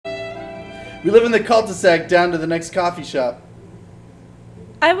We live in the cul-de-sac down to the next coffee shop.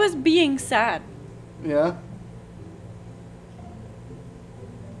 I was being sad. Yeah?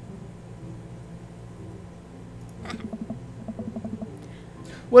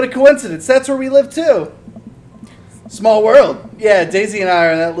 What a coincidence. That's where we live too. Small world. Yeah, Daisy and I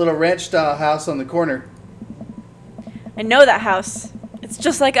are in that little ranch-style house on the corner. I know that house. It's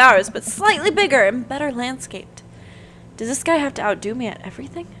just like ours, but slightly bigger and better landscaped. Does this guy have to outdo me at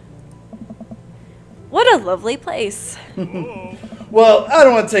everything? What a lovely place. Well, I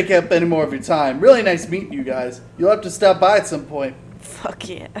don't want to take up any more of your time. Really nice meeting you guys. You'll have to stop by at some point. Fuck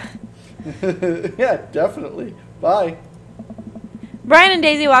yeah. Yeah, definitely. Bye. Brian and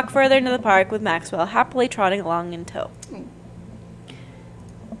Daisy walk further into the park with Maxwell happily trotting along in tow.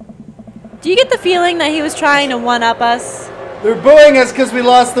 Do you get the feeling that he was trying to one-up us? They're booing us because we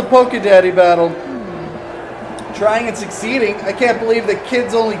lost the Polka Daddy battle. Trying and succeeding? I can't believe the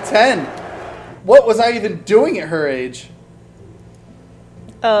kid's only 10. What was I even doing at her age?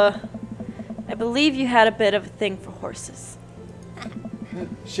 I believe you had a bit of a thing for horses.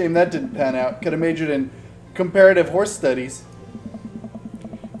 Shame that didn't pan out. Could have majored in comparative horse studies.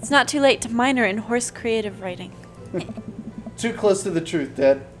 It's not too late to minor in horse creative writing. Too close to the truth,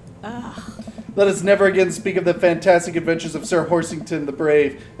 Dad. Let us never again speak of the fantastic adventures of Sir Horsington the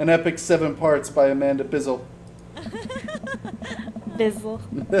Brave, an epic 7 parts by Amanda Bizzle.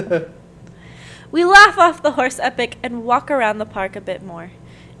 Bizzle. We laugh off the horse epic and walk around the park a bit more,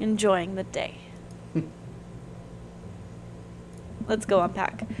 enjoying the day. Let's go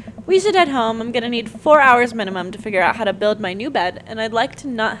unpack. We should head home. I'm gonna need 4 hours minimum to figure out how to build my new bed, and I'd like to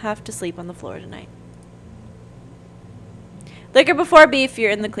not have to sleep on the floor tonight. Liquor before beef,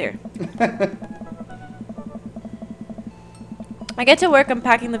 you're in the clear. I get to work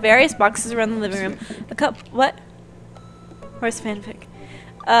unpacking the various boxes around the living room. What? Horse fanfic.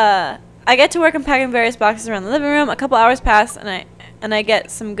 I get to work unpacking various boxes around the living room. A couple hours pass, and I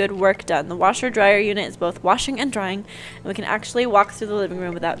get some good work done. The washer-dryer unit is both washing and drying, and we can actually walk through the living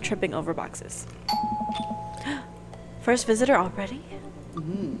room without tripping over boxes. First visitor already?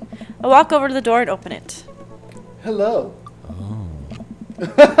 I walk over to the door and open it. Hello.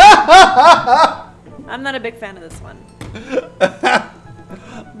 I'm not a big fan of this one.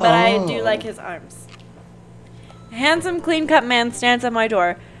 But I do like his arms. A handsome, clean-cut man stands at my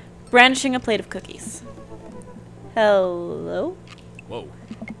door, brandishing a plate of cookies. Hello? Whoa.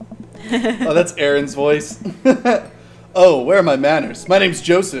 Oh, that's Aaron's voice. Oh, where are my manners? My name's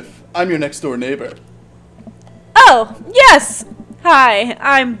Joseph. I'm your next-door neighbor. Oh, yes! Hi,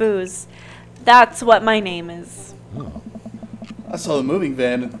 I'm Booze. That's what my name is. I saw the moving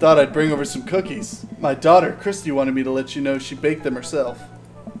van and thought I'd bring over some cookies. My daughter, Christy, wanted me to let you know she baked them herself.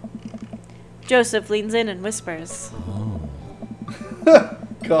 Joseph leans in and whispers.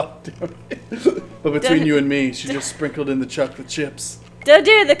 God damn it. But between you and me, she just sprinkled in the chocolate chips.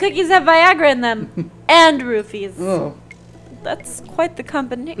 Dude, the cookies have Viagra in them. And roofies. Oh. That's quite the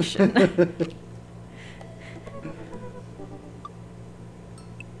combination.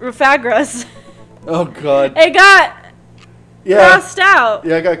 Roofagras. Oh, God. It got crossed out.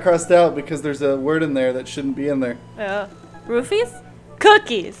 Yeah, I got crossed out because there's a word in there that shouldn't be in there. Roofies?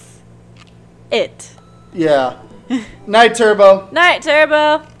 Cookies. It. Yeah. Night, Turbo. Night,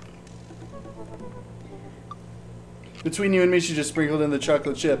 Turbo. Between you and me, she just sprinkled in the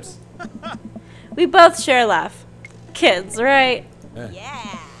chocolate chips. We both share a laugh. Kids, right?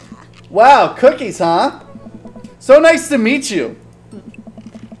 Yeah. Wow, cookies, huh? So nice to meet you.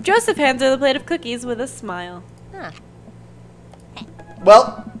 Joseph hands her the plate of cookies with a smile. Huh.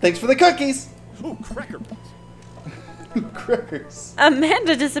 Well, thanks for the cookies. Ooh, crackers. Crackers.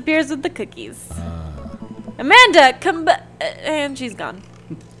 Amanda disappears with the cookies. Amanda, come back. And she's gone.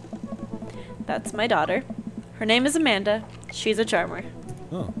 That's my daughter. Her name is Amanda. She's a charmer.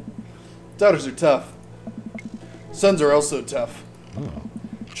 Oh. Daughters are tough. Sons are also tough. Oh.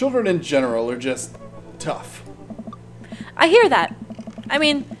 Children in general are just tough. I hear that. I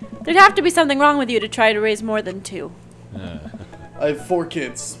mean, there'd have to be something wrong with you to try to raise more than 2. I have 4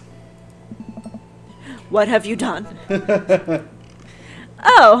 kids. What have you done?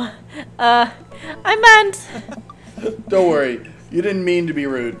 Oh, I meant... Don't worry. You didn't mean to be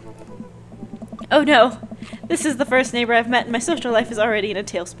rude. Oh no. This is the first neighbor I've met and my social life is already in a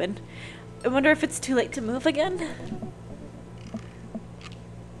tailspin. I wonder if it's too late to move again?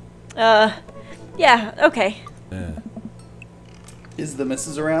 Yeah, okay. Is the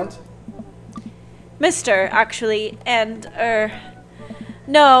missus around? Mr., actually, and,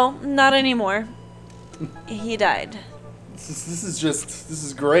 no, not anymore. He died. This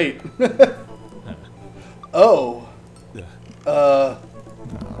is great. Oh.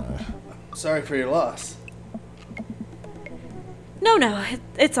 sorry for your loss. No,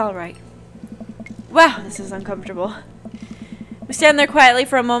 it's all right. Wow, this is uncomfortable. We stand there quietly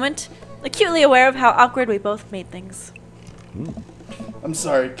for a moment, acutely aware of how awkward we both made things. I'm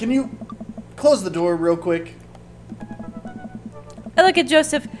sorry. Can you close the door real quick? I look at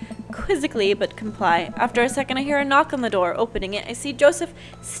Joseph quizzically but comply. After a second, I hear a knock on the door. Opening it, I see Joseph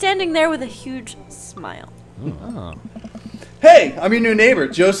standing there with a huge smile. Oh. Hey, I'm your new neighbor,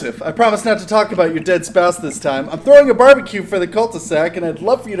 Joseph. I promise not to talk about your dead spouse this time. I'm throwing a barbecue for the cul-de-sac, and I'd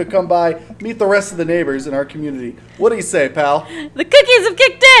love for you to come by, meet the rest of the neighbors in our community. What do you say, pal? The cookies have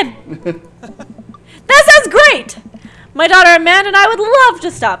kicked in! That sounds great! My daughter Amanda and I would love to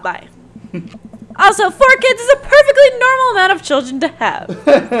stop by. Also, 4 kids is a perfectly normal amount of children to have.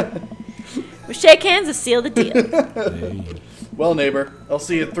 We shake hands to seal the deal. Hey. Well, neighbor, I'll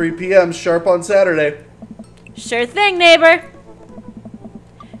see you at 3 p.m. sharp on Saturday. Sure thing, neighbor.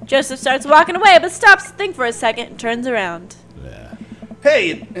 Joseph starts walking away, but stops to think for a second and turns around. Yeah.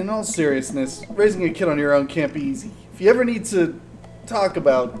 Hey, in all seriousness, raising a kid on your own can't be easy. If you ever need to talk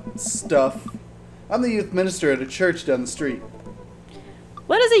about stuff, I'm the youth minister at a church down the street.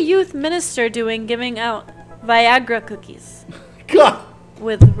 What is a youth minister doing giving out Viagra cookies God!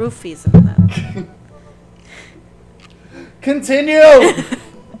 with roofies in them? Continue!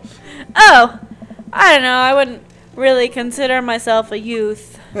 Oh, I don't know. I wouldn't really consider myself a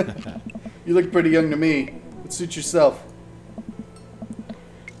youth. You look pretty young to me. But suit yourself.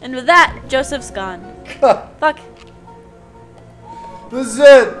 And with that, Joseph's gone. God, Fuck. this is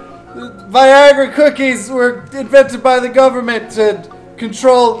it! Viagra cookies were invented by the government to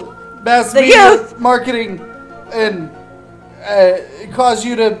control mass The media youth! marketing and cause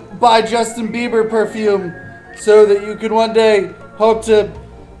you to buy Justin Bieber perfume so that you could one day hope to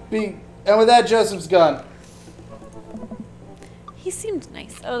be... And with that, Joseph's gone. He seemed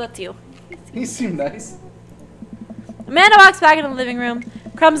nice. Oh, that's you. He seemed nice. Amanda walks back into the living room,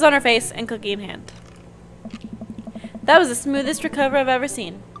 crumbs on her face, and cookie in hand. That was the smoothest recovery I've ever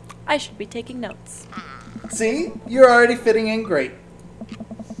seen. I should be taking notes. See? You're already fitting in great.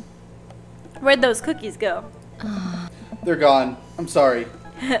 Where'd those cookies go? They're gone. I'm sorry.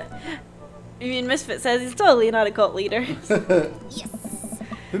 You mean Misfit says he's totally not a cult leader.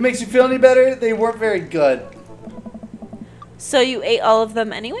 If it makes you feel any better, they weren't very good. So you ate all of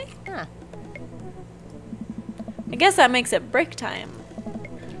them anyway? Huh. I guess that makes it break time.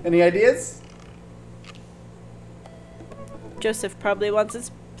 Any ideas? Joseph probably wants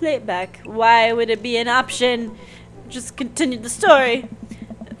his plate back. Why would it be an option? Just continue the story.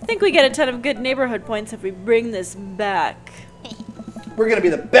 I think we get a ton of good neighborhood points if we bring this back. We're gonna be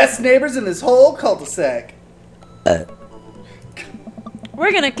the best neighbors in this whole cul-de-sac.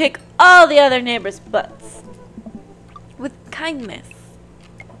 We're gonna kick all the other neighbors' butts. With kindness.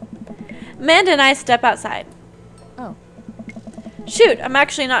 Amanda and I step outside. Oh. Shoot, I'm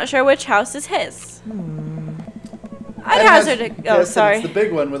actually not sure which house is his. I'd I hazard to... Oh, guess that sorry. It's the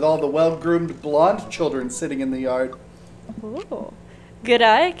big one with all the well-groomed blonde children sitting in the yard. Ooh. Good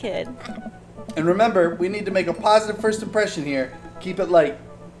eye, kid. And remember, we need to make a positive first impression here. Keep it light.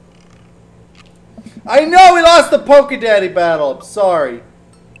 I know we lost the Polka Daddy battle. I'm sorry.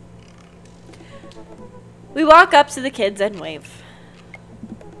 We walk up to the kids and wave.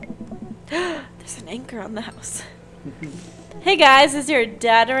 There's an anchor on the house. Hey guys, is your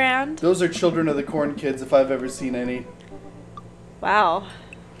dad around? Those are Children of the Corn kids if I've ever seen any. Wow.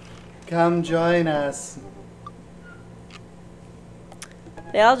 Come join us.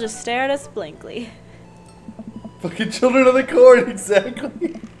 They all just stare at us blankly. Fucking Children of the Corn,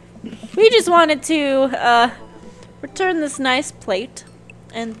 exactly. We just wanted to return this nice plate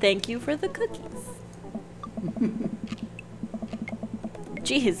and thank you for the cookies.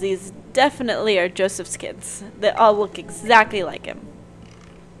 Geez, these definitely are Joseph's kids. They all look exactly like him.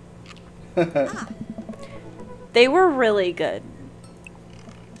 They were really good.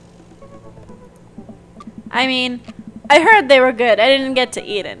 I mean, I heard they were good. I didn't get to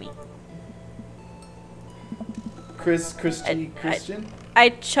eat any. Christian? I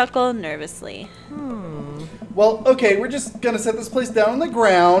chuckle nervously. Well, okay, we're just gonna set this place down on the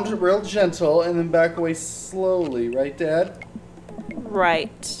ground, real gentle, and then back away slowly, right, Dad?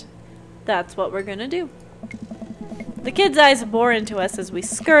 Right. That's what we're gonna do. The kids' eyes bore into us as we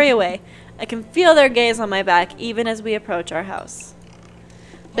scurry away. I can feel their gaze on my back even as we approach our house.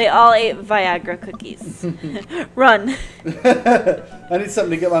 They all ate Viagra cookies. Run. I need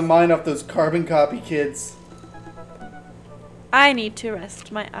something to get my mind off those carbon copy kids. I need to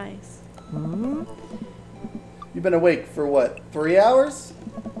rest my eyes. You've been awake for what, 3 hours?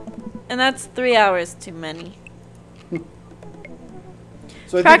 And that's 3 hours too many.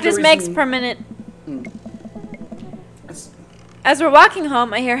 So I Practice think the makes reason- permanent. It's- As we're walking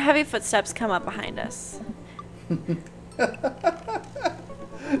home, I hear heavy footsteps come up behind us.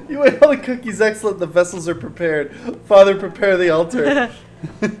 You ate all the cookies. Excellent. The vessels are prepared. Father, prepare the altar.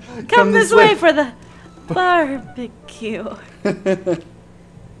 Come this way for the barbecue.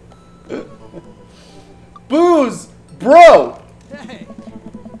 Booze, bro. Hey.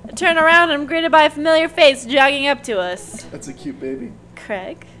 I turn around and I'm greeted by a familiar face jogging up to us. That's a cute baby.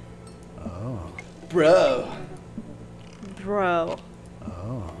 Craig? Oh. Bro. Bro.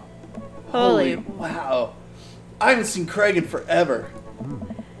 Oh. Holy. Wow. I haven't seen Craig in forever.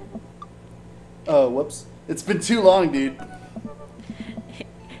 Oh, whoops. It's been too long, dude.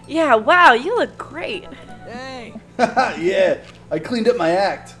 Yeah, wow, you look great. Hey. Yeah, I cleaned up my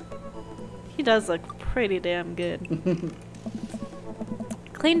act. He does look pretty damn good.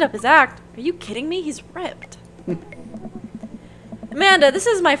 Cleaned up his act? Are you kidding me? He's ripped. Amanda, this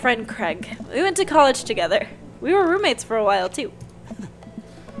is my friend Craig. We went to college together. We were roommates for a while, too.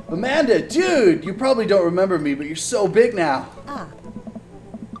 Amanda, dude, you probably don't remember me, but you're so big now. Ah.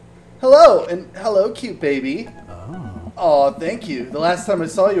 Hello, and hello, cute baby. Oh. Aw, thank you. The last time I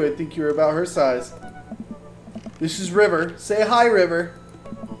saw you, I think you were about her size. This is River. Say hi, River.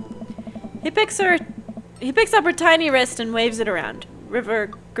 He picks up her tiny wrist and waves it around.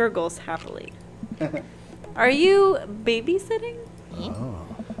 River gurgles happily. Are you babysitting? Oh.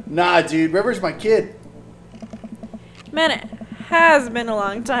 Nah, dude, River's my kid. Man, it has been a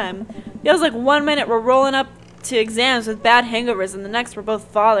long time. Feels like 1 minute we're rolling up to exams with bad hangovers and the next we're both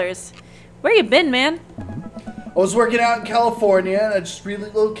fathers. Where you been, man? I was working out in California, and I just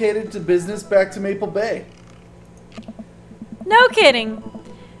relocated to business back to Maple Bay. No kidding.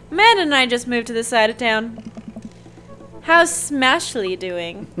 Amanda and I just moved to this side of town. How's Smashly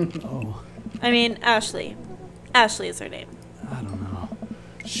doing? Oh. I mean, Ashley. Ashley is her name. I don't know.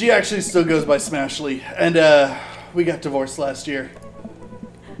 She actually still goes by Smashly, and we got divorced last year.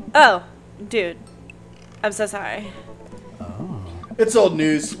 Oh, dude. I'm so sorry. Oh. It's old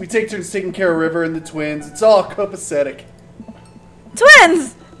news. We take turns taking care of River and the twins. It's all copacetic.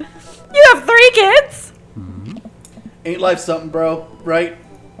 Twins! You have 3 kids? Ain't life something, bro? Right?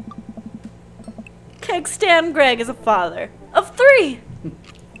 Keg Stan Greg is a father of 3.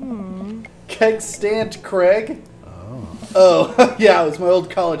 Keg Stant Craig? Oh. Oh, yeah, it was my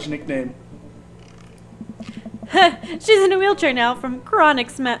old college nickname. She's in a wheelchair now from chronic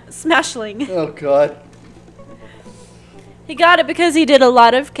smashling. Oh, God. He got it because he did a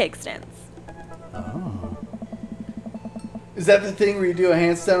lot of cake stands. Oh. Is that the thing where you do a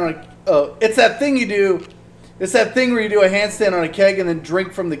handstand on a... Oh, it's that thing you do... It's that thing where you do a handstand on a keg and then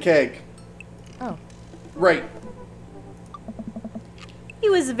drink from the keg. Oh. Right. He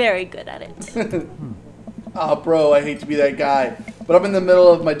was very good at it. Oh, bro, I hate to be that guy, but I'm in the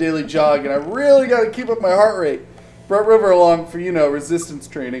middle of my daily jog, and I really got to keep up my heart rate. Brought River along for, you know, resistance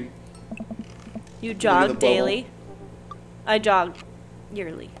training. You the jog bubble. daily. I jog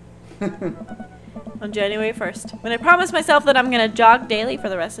yearly. On January 1st. When I promised myself that I'm going to jog daily for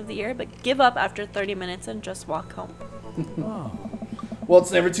the rest of the year, but give up after 30 minutes and just walk home. Oh. Well,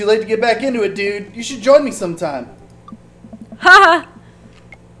 it's never too late to get back into it, dude. You should join me sometime. Haha!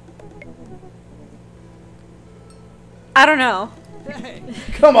 I don't know. Hey.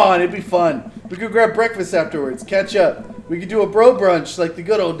 Come on, it'd be fun. We could grab breakfast afterwards, catch up. We could do a bro brunch like the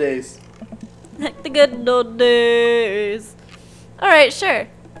good old days. Like the good old days. Alright, sure.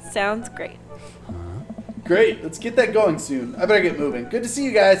 Sounds great. Great, let's get that going soon. I better get moving. Good to see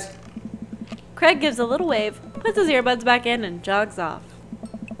you guys. Craig gives a little wave, puts his earbuds back in, and jogs off.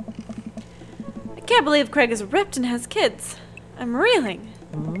 I can't believe Craig is ripped and has kids. I'm reeling.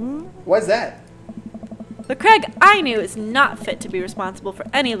 Why's that? The Craig I knew is not fit to be responsible for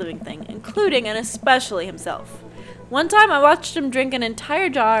any living thing, including and especially himself. One time I watched him drink an entire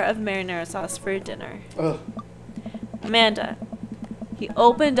jar of marinara sauce for dinner. Ugh. Amanda, he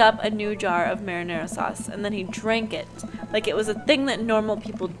opened up a new jar of marinara sauce and then he drank it like it was a thing that normal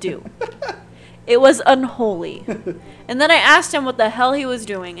people do. It was unholy. And then I asked him what the hell he was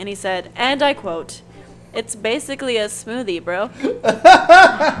doing, and he said, and I quote, "It's basically a smoothie, bro."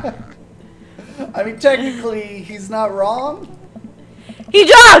 I mean, technically, he's not wrong. He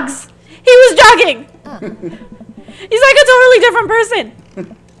jogs! He was jogging! He's like a totally different person.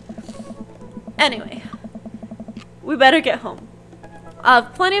 Anyway, we better get home. I'll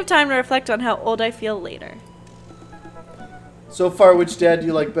have plenty of time to reflect on how old I feel later. So far, which dad do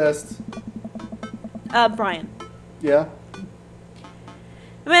you like best? Brian. Yeah?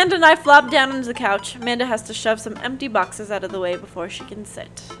 Amanda and I flop down onto the couch. Amanda has to shove some empty boxes out of the way before she can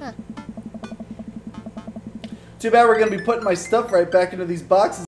sit. Too bad we're gonna be putting my stuff right back into these boxes